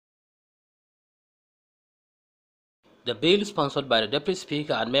The bill, sponsored by the Deputy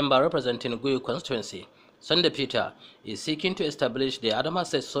Speaker and member representing Guyu constituency, Sunday Peter, is seeking to establish the Adamawa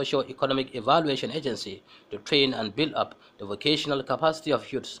State Socio-Economic Evaluation Agency to train and build up the vocational capacity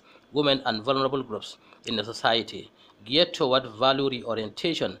of youths, women, and vulnerable groups in the society, geared toward value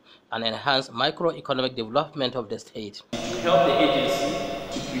reorientation and enhance microeconomic development of the state. To help the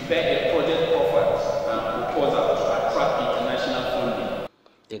agency to prepare a project offer and proposal to attract international funding.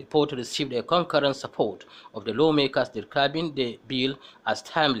 The report received a concurrent support of the lawmakers, describing the bill as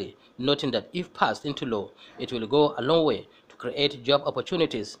timely, noting that if passed into law, it will go a long way to create job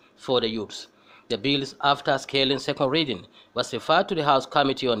opportunities for the youths. The bill, after scaling second reading, was referred to the House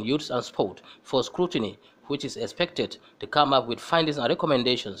Committee on Youth and Sport for scrutiny, which is expected to come up with findings and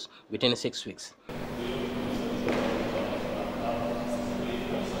recommendations within 6 weeks.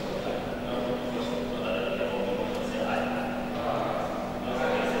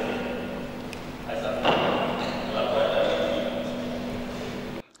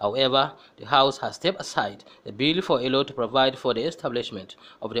 However, the House has stepped aside the bill for a law to provide for the establishment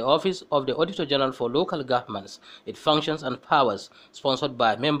of the Office of the Auditor General for Local Governments, its functions and powers, sponsored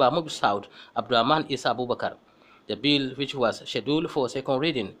by member Mub South Abdurrahman Isa Abubakar. The bill, which was scheduled for second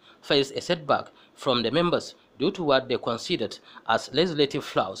reading, faced a setback from the members due to what they considered as legislative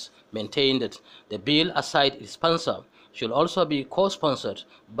flaws, maintained that the bill, aside its sponsor, should also be co-sponsored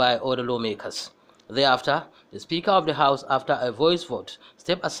by other lawmakers. Thereafter, the Speaker of the House, after a voice vote,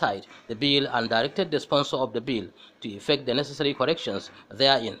 stepped aside the bill and directed the sponsor of the bill to effect the necessary corrections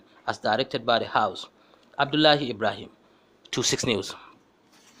therein as directed by the House. Abdullahi Ibrahim, 26 News.